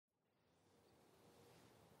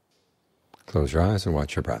Close your eyes and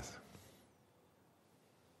watch your breath.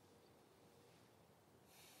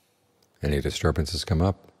 Any disturbances come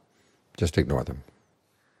up, just ignore them.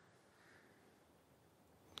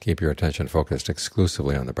 Keep your attention focused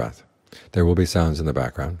exclusively on the breath. There will be sounds in the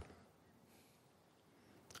background,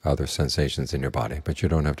 other sensations in your body, but you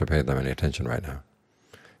don't have to pay them any attention right now.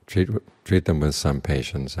 Treat them with some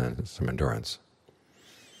patience and some endurance.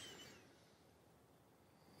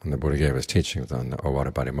 When the Buddha gave his teachings on the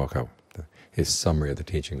Owadabadimokkha, his summary of the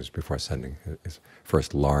teachings before sending his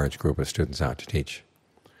first large group of students out to teach,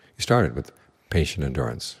 he started with patient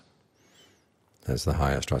endurance as the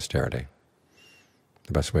highest austerity,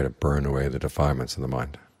 the best way to burn away the defilements of the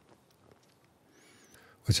mind.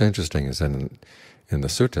 What's interesting is that in the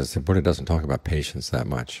suttas, the Buddha doesn't talk about patience that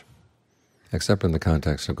much, except in the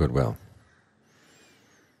context of goodwill.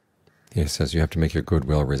 He says you have to make your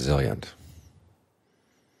goodwill resilient.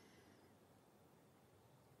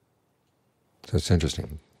 So it's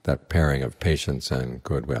interesting, that pairing of patience and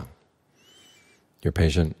goodwill. You're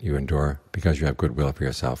patient, you endure, because you have goodwill for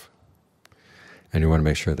yourself. And you want to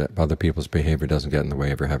make sure that other people's behavior doesn't get in the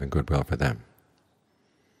way of your having goodwill for them.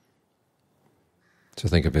 So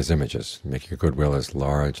think of his images. Make your goodwill as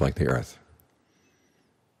large like the earth.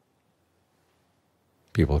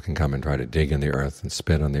 People can come and try to dig in the earth and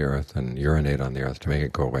spit on the earth and urinate on the earth to make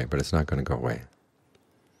it go away, but it's not going to go away.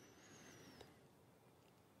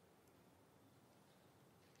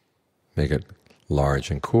 Make it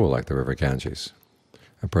large and cool like the river Ganges.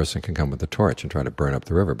 A person can come with a torch and try to burn up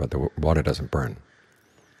the river, but the water doesn't burn.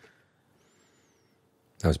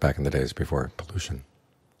 That was back in the days before pollution.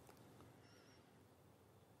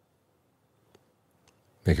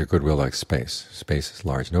 Make your goodwill like space. Space is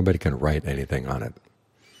large. Nobody can write anything on it.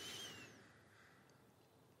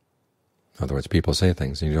 In other words, people say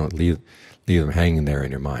things and you don't leave them hanging there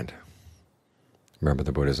in your mind. Remember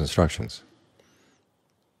the Buddha's instructions.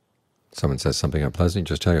 Someone says something unpleasant,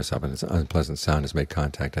 you just tell yourself, and an unpleasant sound has made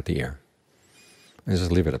contact at the ear. And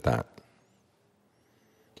just leave it at that.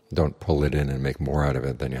 Don't pull it in and make more out of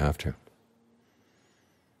it than you have to.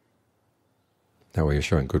 That way you're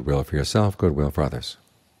showing goodwill for yourself, goodwill for others.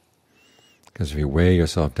 Because if you weigh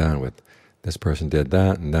yourself down with, this person did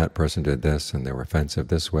that, and that person did this, and they were offensive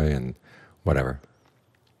this way, and whatever,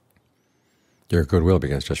 your goodwill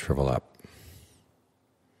begins to shrivel up.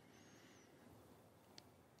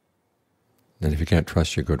 And if you can't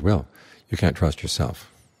trust your goodwill, you can't trust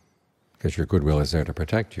yourself, because your goodwill is there to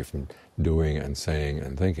protect you from doing and saying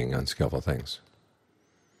and thinking unskillful things.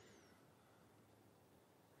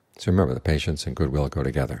 So remember, the patience and goodwill go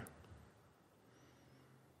together.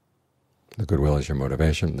 The goodwill is your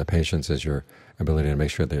motivation, the patience is your ability to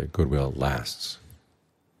make sure that goodwill lasts.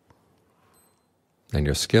 And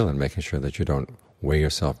your skill in making sure that you don't weigh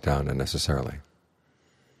yourself down unnecessarily.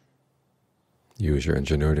 Use your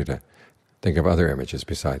ingenuity to think of other images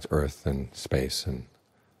besides earth and space and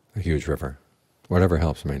a huge river, whatever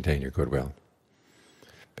helps maintain your goodwill.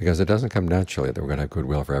 Because it doesn't come naturally that we're going to have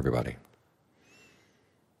goodwill for everybody.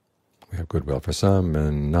 We have goodwill for some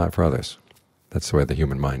and not for others. That's the way the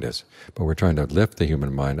human mind is. But we're trying to lift the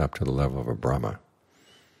human mind up to the level of a Brahma.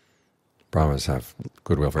 Brahmas have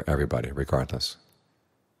goodwill for everybody, regardless.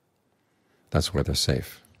 That's where they're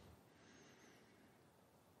safe.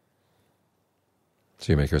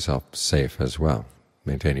 So you make yourself safe as well,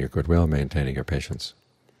 maintaining your goodwill, maintaining your patience,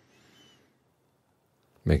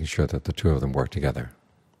 making sure that the two of them work together.